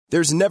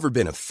There's never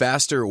been a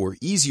faster or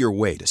easier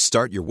way to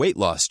start your weight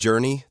loss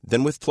journey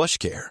than with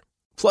PlushCare.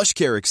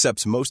 PlushCare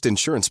accepts most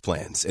insurance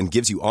plans and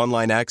gives you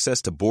online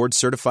access to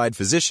board-certified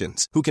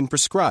physicians who can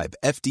prescribe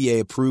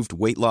FDA-approved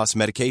weight loss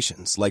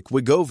medications like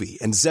Wegovy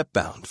and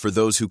Zepbound for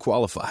those who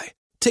qualify.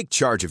 Take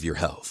charge of your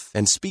health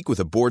and speak with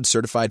a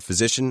board-certified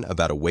physician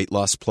about a weight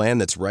loss plan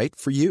that's right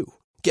for you.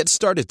 Get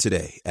started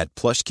today at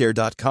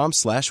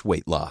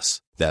plushcare.com/weight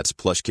loss. That's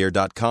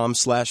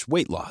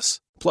plushcare.com/weight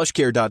loss.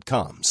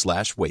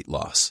 plushcare.com/weight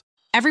loss.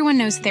 Everyone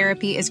knows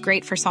therapy is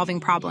great for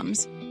solving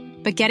problems,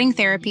 but getting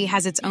therapy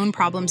has its own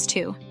problems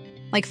too,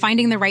 like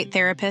finding the right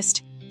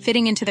therapist,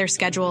 fitting into their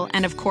schedule,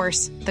 and of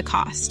course, the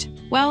cost.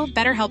 Well,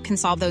 BetterHelp can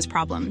solve those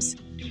problems.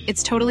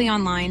 It's totally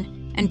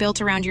online and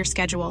built around your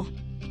schedule.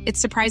 It's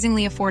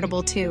surprisingly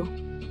affordable too.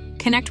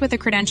 Connect with a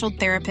credentialed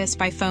therapist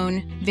by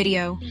phone,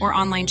 video, or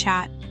online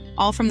chat,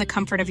 all from the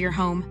comfort of your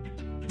home.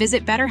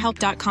 Visit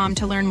BetterHelp.com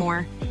to learn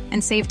more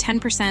and save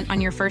 10%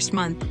 on your first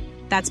month.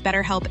 That's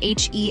BetterHelp,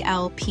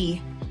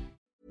 H-E-L-P.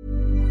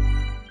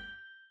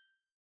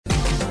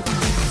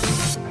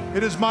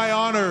 It is my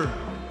honor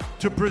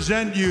to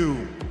present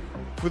you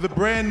with a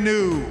brand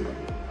new,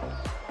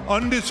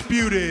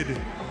 undisputed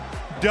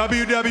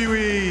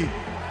WWE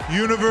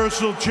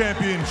Universal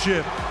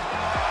Championship.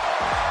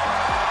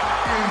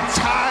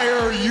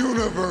 Entire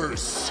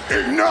universe,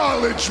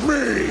 acknowledge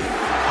me!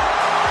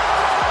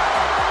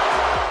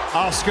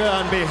 Oscar,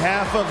 on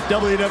behalf of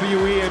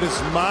WWE, it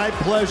is my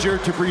pleasure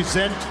to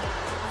present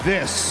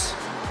this,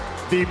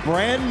 the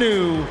brand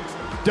new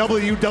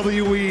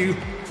WWE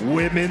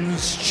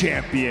Women's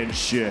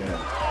Championship.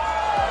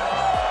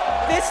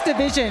 This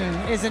division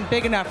isn't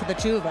big enough for the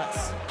two of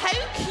us. How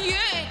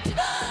cute!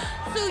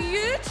 So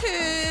you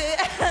two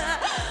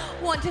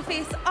want to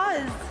face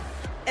us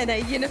in a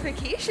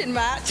unification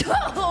match?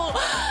 Oh,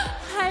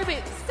 how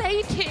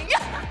exciting!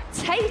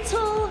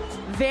 Title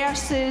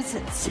versus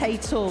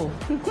title.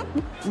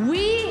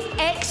 We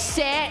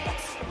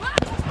accept.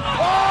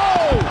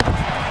 Oh!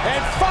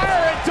 And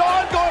Fire and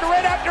Dawn going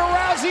right after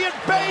Rousey and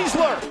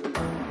Baszler.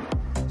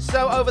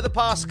 So over the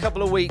past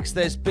couple of weeks,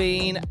 there's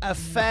been a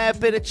fair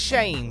bit of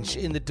change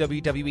in the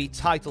WWE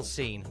title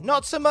scene.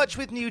 Not so much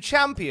with new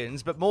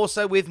champions, but more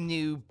so with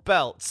new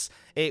belts.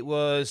 It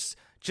was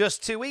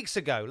just 2 weeks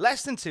ago,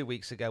 less than 2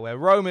 weeks ago, where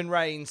Roman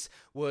Reigns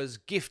was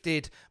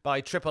gifted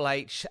by Triple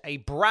H a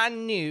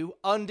brand new,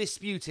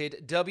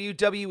 undisputed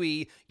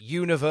WWE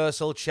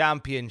Universal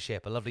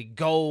Championship, a lovely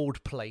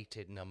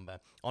gold-plated number.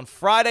 On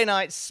Friday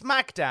night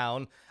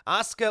SmackDown,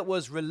 Asuka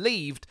was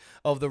relieved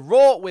of the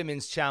Raw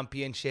Women's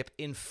Championship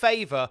in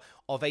favor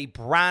of a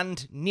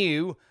brand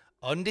new,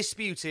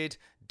 undisputed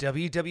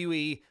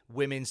WWE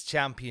Women's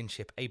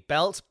Championship, a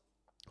belt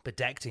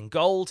bedecked in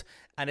gold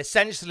and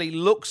essentially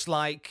looks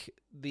like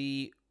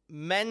the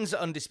men's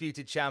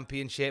undisputed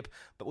championship,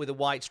 but with a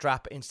white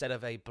strap instead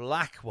of a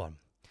black one.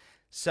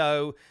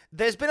 So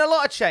there's been a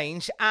lot of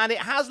change, and it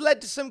has led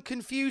to some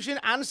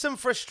confusion and some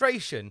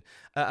frustration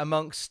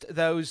amongst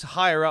those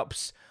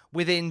higher-ups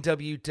within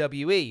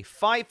WWE.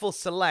 Fightful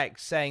Select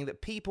saying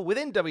that people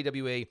within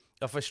WWE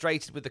are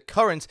frustrated with the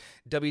current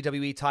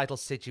WWE title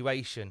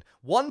situation.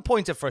 One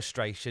point of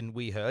frustration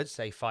we heard,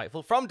 say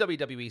Fightful, from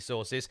WWE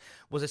sources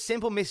was a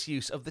simple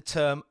misuse of the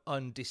term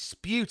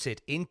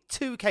undisputed in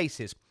two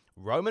cases.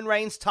 Roman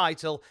Reigns'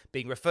 title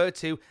being referred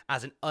to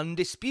as an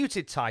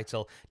undisputed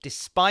title,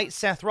 despite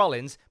Seth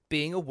Rollins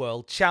being a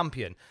world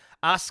champion.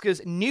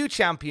 Asuka's new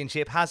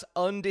championship has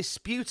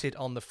undisputed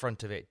on the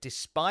front of it,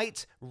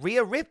 despite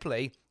Rhea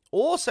Ripley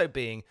also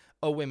being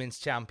a women's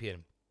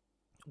champion.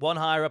 One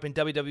higher up in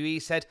WWE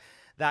said,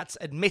 "That's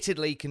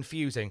admittedly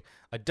confusing.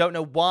 I don't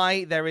know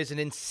why there is an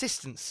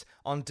insistence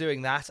on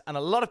doing that, and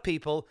a lot of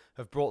people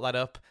have brought that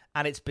up,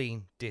 and it's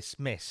been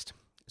dismissed."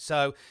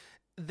 So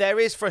there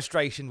is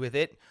frustration with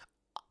it.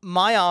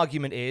 My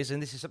argument is,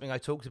 and this is something I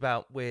talked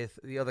about with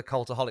the other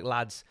Cultaholic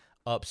lads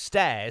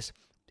upstairs,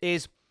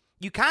 is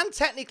you can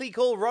technically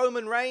call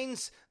Roman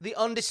Reigns the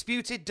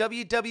undisputed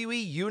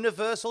WWE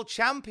Universal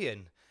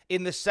Champion,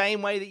 in the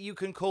same way that you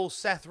can call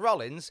Seth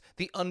Rollins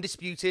the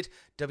undisputed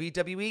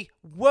WWE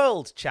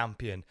World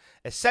Champion.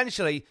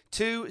 Essentially,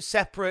 two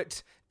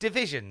separate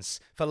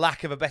divisions, for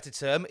lack of a better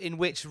term, in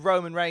which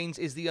Roman Reigns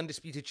is the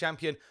undisputed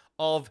champion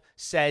of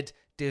said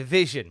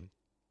division.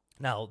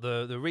 Now,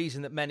 the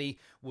reason that many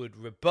would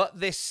rebut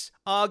this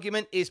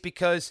argument is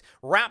because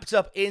wrapped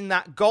up in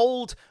that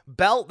gold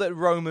belt that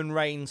Roman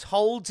Reigns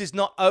holds is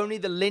not only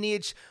the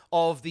lineage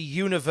of the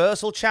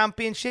Universal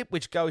Championship,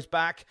 which goes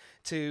back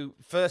to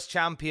first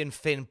champion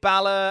Finn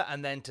Balor,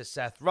 and then to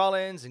Seth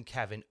Rollins and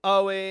Kevin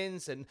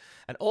Owens, and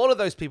all of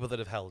those people that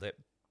have held it,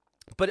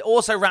 but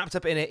also wrapped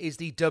up in it is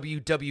the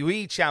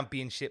WWE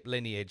Championship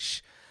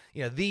lineage.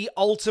 You know, the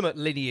ultimate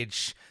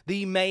lineage,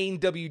 the main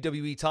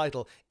WWE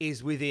title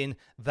is within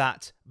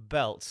that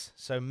belt.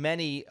 So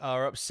many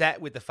are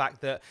upset with the fact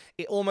that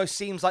it almost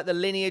seems like the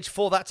lineage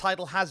for that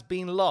title has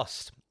been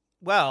lost.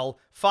 well,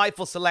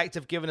 Fightful Select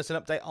have given us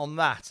an update on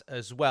that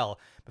as well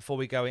before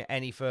we go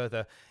any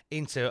further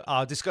into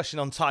our discussion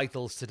on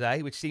titles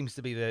today, which seems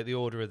to be the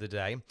order of the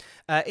day.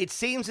 It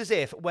seems as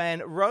if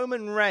when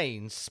Roman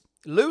Reigns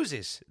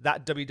loses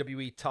that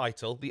WWE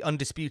title, the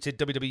undisputed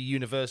WWE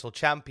Universal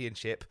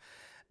Championship,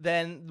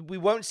 then we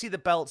won't see the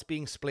belts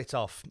being split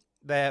off.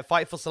 Their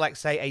Fightful Select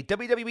say a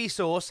WWE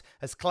source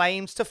has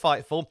claimed to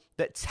Fightful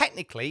that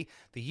technically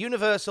the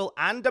Universal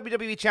and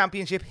WWE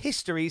Championship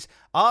histories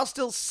are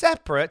still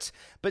separate,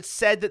 but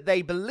said that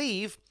they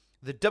believe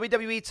the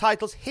WWE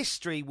title's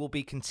history will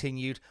be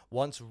continued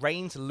once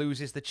Reigns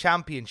loses the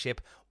championship,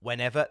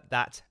 whenever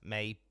that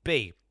may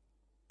be.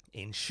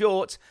 In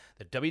short,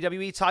 the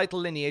WWE title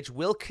lineage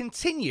will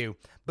continue,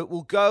 but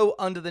will go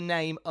under the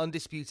name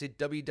Undisputed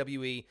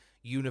WWE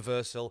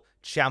Universal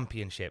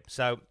Championship.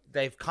 So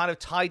they've kind of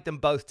tied them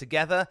both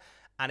together,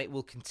 and it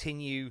will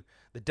continue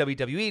the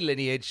WWE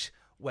lineage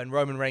when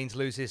Roman Reigns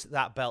loses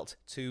that belt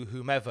to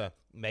whomever.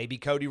 Maybe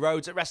Cody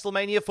Rhodes at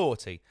WrestleMania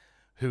 40.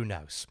 Who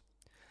knows?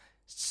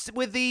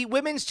 With the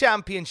Women's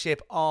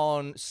Championship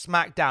on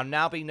SmackDown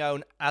now being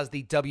known as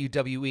the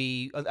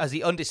WWE, as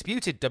the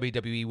Undisputed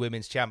WWE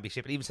Women's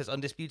Championship, it even says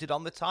Undisputed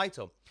on the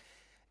title.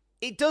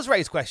 It does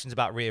raise questions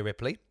about Rhea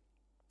Ripley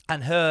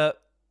and her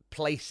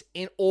place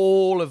in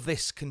all of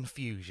this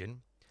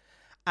confusion.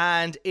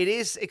 And it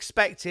is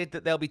expected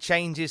that there'll be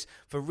changes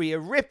for Rhea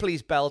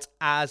Ripley's belt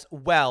as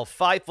well.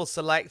 Fightful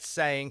Select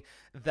saying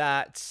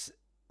that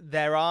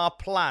there are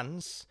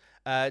plans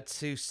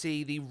to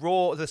see the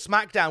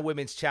SmackDown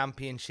Women's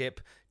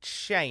Championship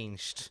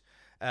changed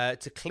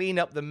to clean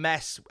up the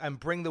mess and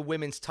bring the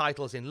women's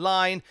titles in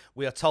line.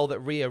 We are told that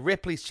Rhea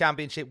Ripley's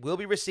championship will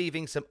be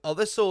receiving some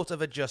other sort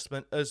of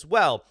adjustment as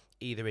well,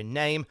 either in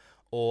name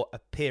or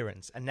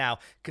appearance. And now,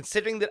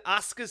 considering that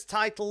Asuka's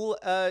title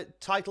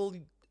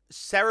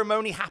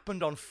ceremony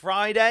happened on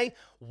Friday,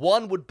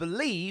 one would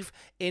believe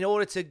in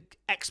order to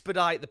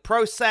expedite the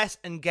process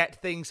and get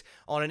things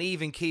on an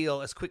even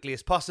keel as quickly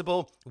as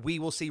possible, we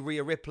will see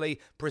Rhea Ripley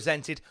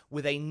presented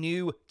with a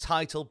new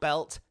title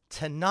belt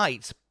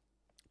tonight.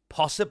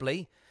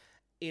 Possibly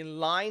in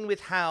line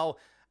with how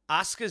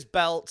Asuka's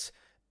belt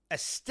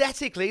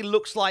aesthetically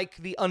looks like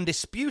the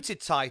Undisputed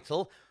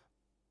title.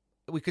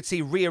 We could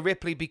see Rhea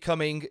Ripley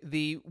becoming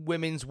the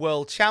Women's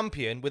World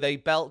Champion with a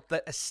belt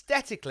that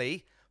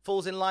aesthetically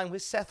falls in line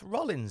with Seth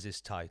Rollins'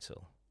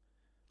 title.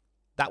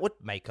 That would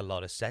make a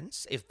lot of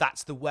sense if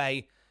that's the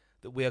way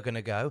that we are going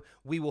to go.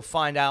 We will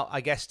find out,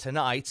 I guess,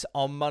 tonight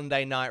on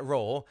Monday Night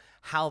Raw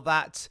how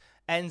that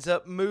ends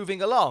up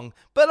moving along.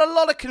 But a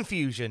lot of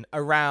confusion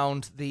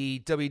around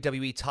the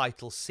WWE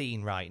title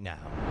scene right now.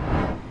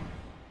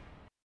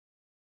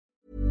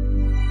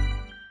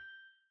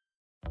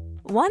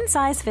 One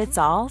size fits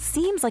all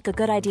seems like a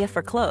good idea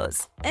for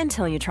clothes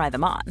until you try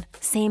them on.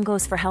 Same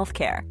goes for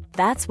healthcare.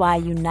 That's why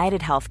United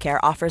Healthcare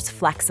offers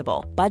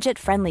flexible,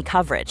 budget-friendly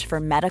coverage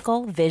for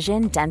medical,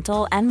 vision,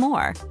 dental, and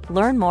more.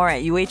 Learn more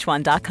at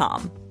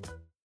uh1.com.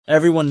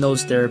 Everyone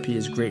knows therapy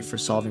is great for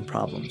solving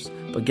problems,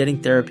 but getting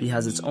therapy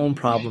has its own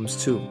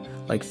problems too,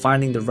 like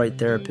finding the right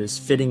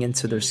therapist, fitting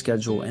into their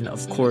schedule, and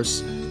of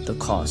course, the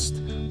cost.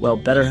 Well,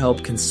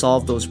 BetterHelp can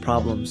solve those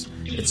problems.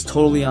 It's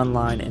totally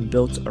online and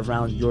built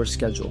around your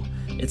schedule.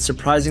 It's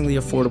surprisingly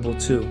affordable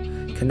too.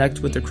 Connect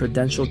with a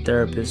credentialed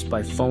therapist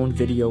by phone,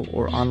 video,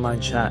 or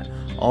online chat,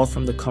 all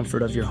from the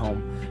comfort of your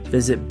home.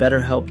 Visit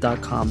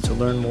BetterHelp.com to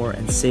learn more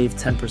and save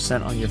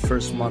 10% on your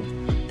first month.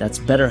 That's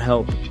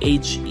BetterHelp,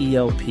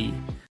 H-E-L-P.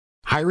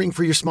 Hiring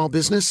for your small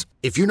business?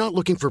 If you're not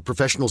looking for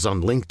professionals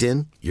on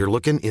LinkedIn, you're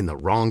looking in the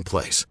wrong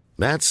place.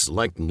 That's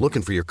like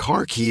looking for your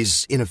car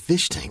keys in a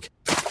fish tank.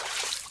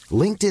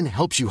 LinkedIn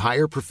helps you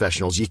hire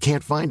professionals you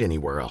can't find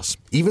anywhere else,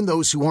 even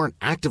those who aren't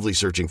actively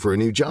searching for a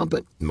new job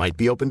but might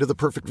be open to the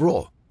perfect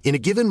role. In a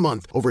given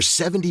month, over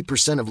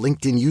 70% of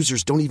LinkedIn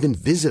users don't even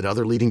visit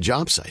other leading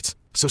job sites.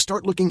 So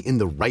start looking in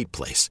the right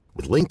place.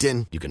 With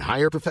LinkedIn, you can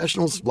hire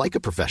professionals like a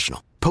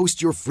professional.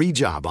 Post your free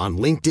job on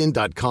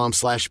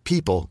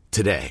linkedin.com/people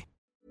today.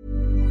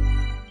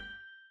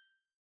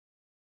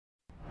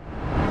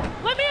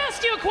 Let me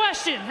ask you a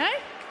question, hey?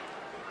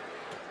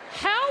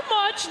 How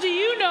much do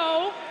you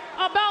know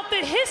about the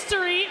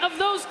history of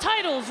those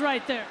titles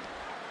right there?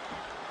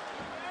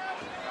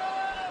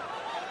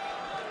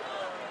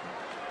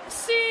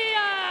 See,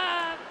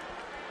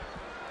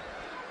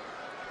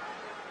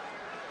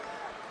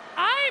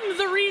 I'm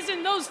the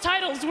reason those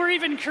titles were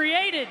even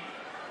created.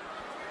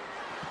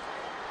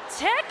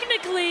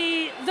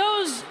 Technically,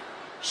 those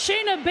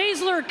Shayna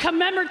Baszler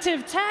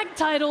commemorative tag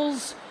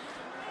titles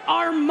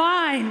are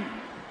mine.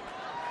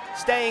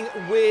 Staying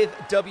with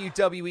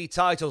WWE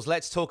titles,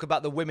 let's talk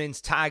about the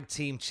Women's Tag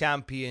Team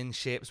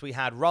Championships. We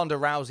had Ronda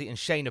Rousey and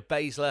Shayna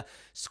Baszler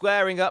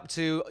squaring up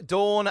to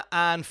Dawn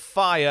and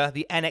Fire,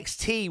 the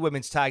NXT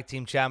Women's Tag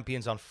Team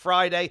Champions, on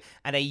Friday,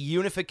 and a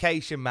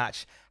unification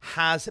match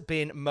has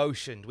been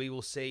motioned. We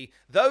will see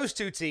those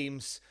two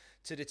teams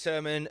to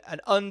determine an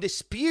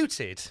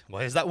undisputed, well,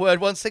 here's that word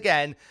once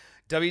again,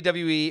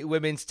 WWE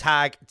Women's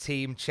Tag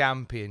Team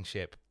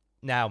Championship.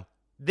 Now,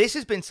 This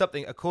has been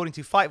something, according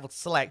to Fightful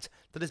Select,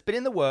 that has been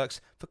in the works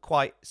for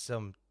quite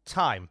some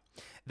time.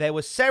 There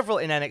were several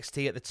in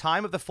NXT at the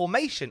time of the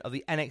formation of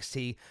the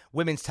NXT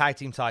Women's Tag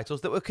Team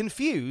titles that were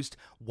confused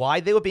why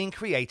they were being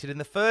created in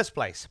the first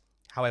place.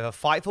 However,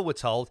 Fightful were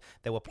told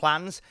there were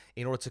plans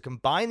in order to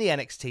combine the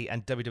NXT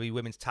and WWE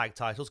Women's Tag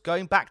titles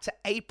going back to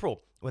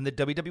April when the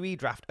WWE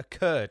draft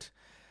occurred.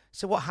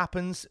 So what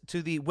happens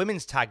to the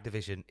Women's Tag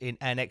division in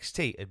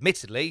NXT?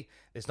 Admittedly,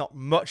 there's not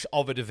much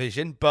of a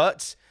division,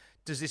 but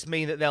does this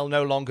mean that there'll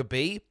no longer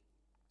be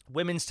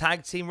Women's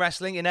Tag Team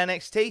Wrestling in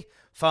NXT?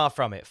 Far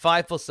from it.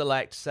 Fightful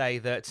Select say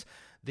that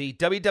the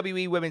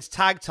WWE Women's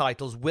Tag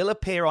titles will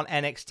appear on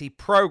NXT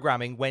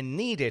programming when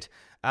needed,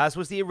 as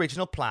was the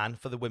original plan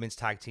for the Women's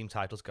Tag Team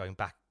titles going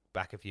back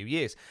a few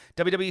years.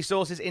 WWE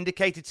sources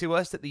indicated to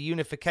us that the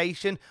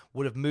unification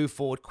would have moved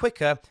forward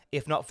quicker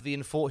if not for the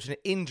unfortunate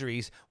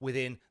injuries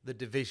within the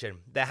division.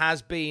 There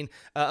has been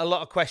a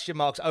lot of question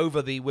marks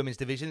over the women's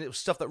division. It was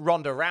stuff that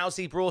Ronda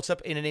Rousey brought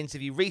up in an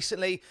interview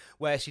recently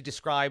where she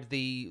described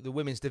the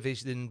women's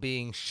division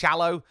being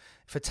shallow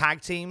for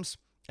tag teams.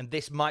 And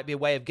this might be a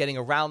way of getting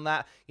around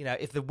that. You know,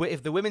 if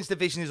the women's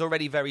division is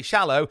already very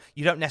shallow,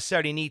 you don't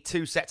necessarily need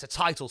two sets of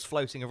titles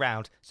floating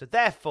around. So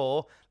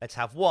therefore, let's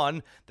have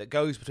one that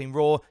goes between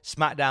Raw,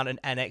 SmackDown,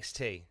 and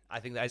NXT. I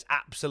think that is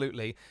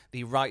absolutely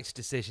the right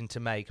decision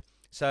to make.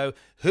 So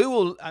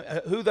who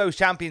those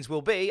champions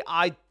will be,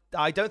 I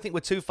don't think we're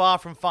too far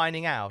from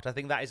finding out. I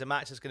think that is a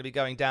match that's going to be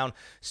going down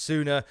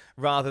sooner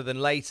rather than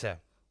later.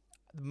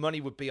 The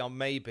money would be on,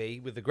 maybe,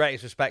 with the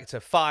greatest respect to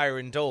Fire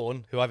and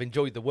Dawn, who I've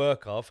enjoyed the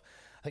work of,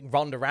 I think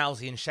Ronda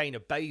Rousey and Shayna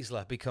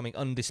Baszler becoming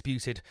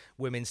undisputed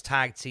women's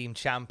tag team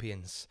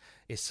champions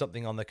is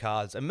something on the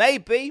cards. And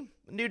maybe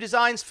new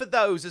designs for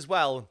those as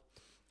well.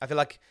 I feel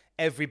like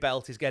every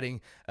belt is getting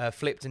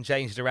flipped and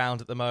changed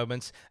around at the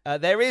moment.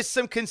 There is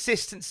some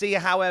consistency,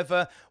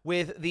 however,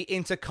 with the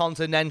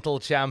Intercontinental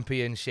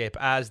Championship,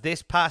 as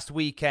this past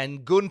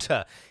weekend,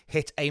 Gunther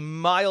hit a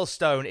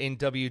milestone in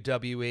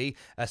WWE,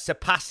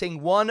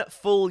 surpassing 1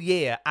 full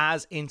year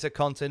as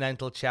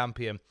Intercontinental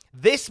Champion.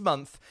 This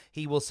month,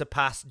 he will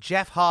surpass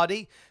Jeff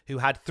Hardy, who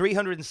had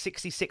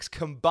 366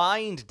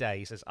 combined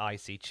days as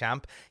IC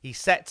champ. He's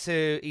set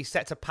to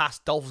pass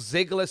Dolph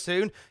Ziggler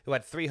soon, who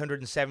had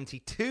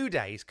 372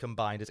 days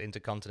combined as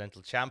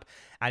Intercontinental champ,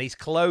 and he's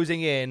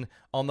closing in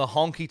on the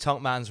Honky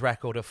Tonk Man's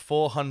record of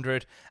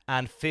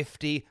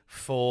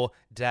 454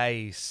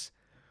 days.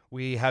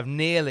 We have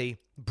nearly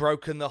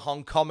broken the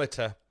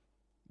honkometer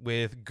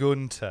with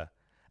Gunther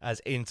as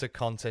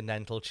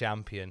Intercontinental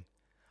champion.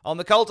 On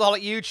the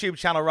Cultaholic YouTube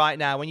channel right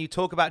now, when you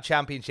talk about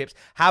championships,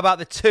 how about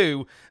the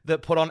two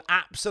that put on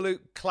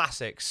absolute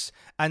classics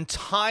and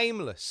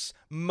timeless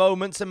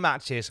moments and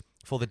matches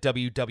for the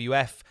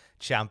WWF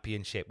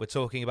Championship? We're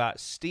talking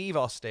about Steve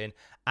Austin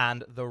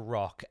and The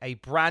Rock, a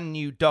brand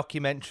new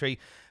documentary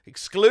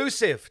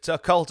exclusive to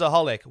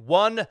Cultaholic.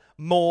 One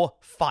More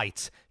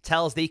Fight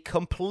tells the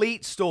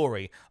complete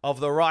story of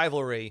the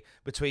rivalry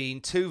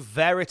between two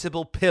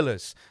veritable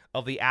pillars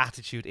of the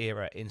Attitude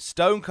Era in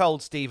Stone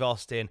Cold Steve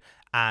Austin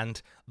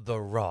and The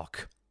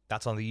Rock.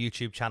 That's on the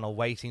YouTube channel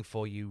waiting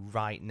for you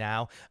right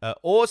now.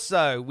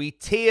 Also, we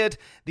tiered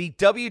the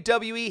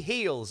WWE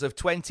heels of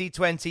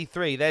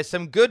 2023. There's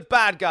some good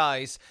bad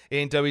guys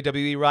in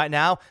WWE right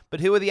now, but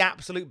who are the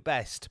absolute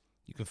best?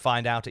 You can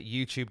find out at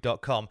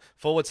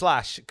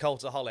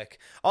youtube.com/Cultaholic.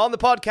 On the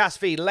podcast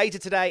feed later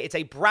today, it's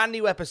a brand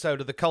new episode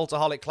of the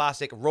Cultaholic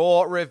Classic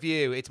Raw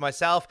Review. It's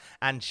myself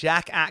and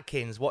Jack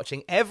Atkins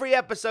watching every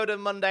episode of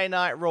Monday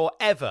Night Raw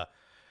ever,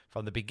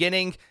 from the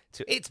beginning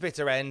to its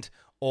bitter end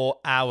or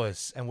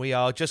ours. And we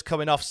are just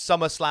coming off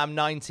SummerSlam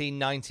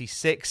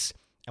 1996,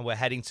 and we're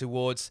heading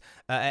towards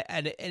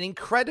an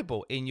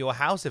incredible In Your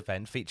House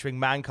event featuring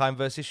Mankind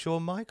versus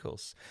Shawn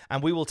Michaels.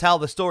 And we will tell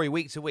the story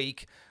week to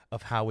week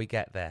of how we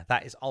get there.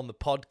 That is on the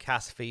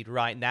podcast feed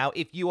right now.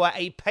 If you are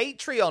a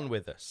Patreon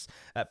with us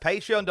at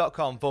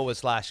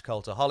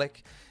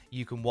patreon.com/Cultaholic,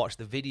 you can watch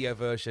the video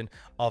version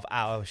of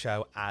our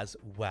show as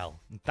well.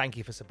 And thank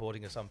you for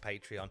supporting us on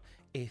Patreon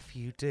if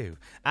you do.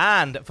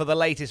 And for the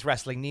latest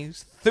wrestling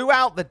news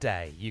throughout the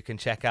day, you can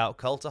check out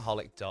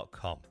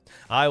cultaholic.com.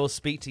 I will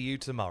speak to you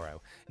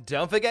tomorrow.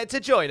 Don't forget to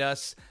join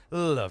us.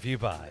 Love you,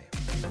 bye.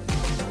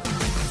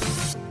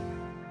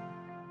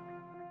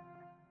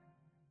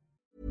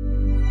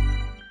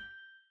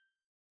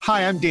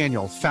 Hi, I'm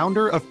Daniel,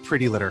 founder of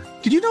Pretty Litter.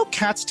 Did you know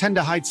cats tend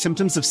to hide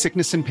symptoms of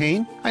sickness and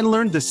pain? I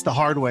learned this the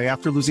hard way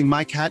after losing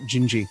my cat,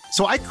 Gingy.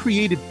 So I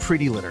created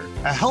Pretty Litter,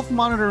 a health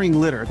monitoring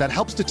litter that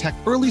helps detect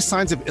early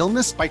signs of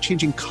illness by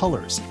changing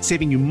colors,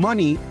 saving you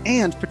money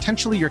and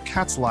potentially your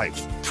cat's life.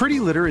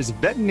 Pretty Litter is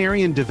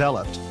veterinarian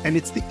developed, and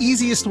it's the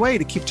easiest way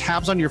to keep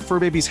tabs on your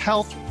fur baby's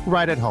health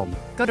right at home.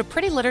 Go to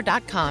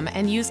prettylitter.com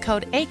and use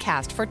code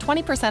ACAST for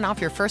 20% off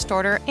your first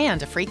order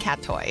and a free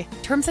cat toy.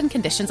 Terms and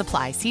conditions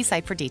apply. See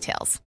site for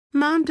details.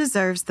 Mom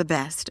deserves the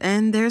best,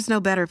 and there's no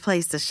better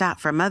place to shop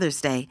for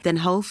Mother's Day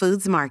than Whole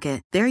Foods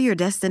Market. They're your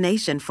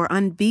destination for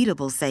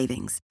unbeatable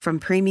savings, from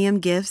premium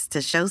gifts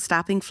to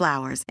show-stopping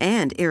flowers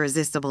and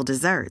irresistible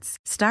desserts.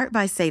 Start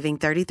by saving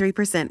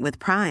 33% with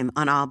Prime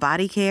on all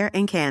body care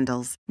and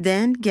candles.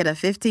 Then get a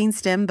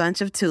 15-stem bunch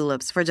of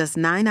tulips for just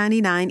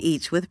 $9.99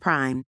 each with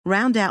Prime.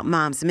 Round out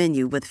Mom's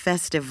menu with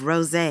festive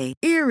rosé,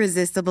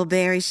 irresistible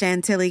berry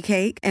chantilly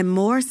cake, and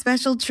more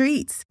special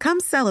treats. Come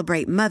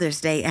celebrate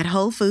Mother's Day at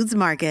Whole Foods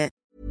Market.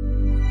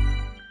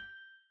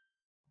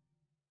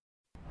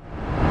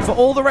 For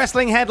all the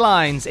wrestling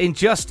headlines in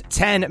just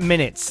 10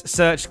 minutes,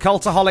 search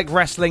Cultaholic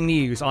Wrestling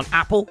News on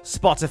Apple,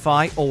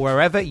 Spotify, or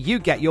wherever you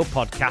get your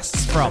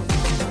podcasts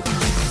from.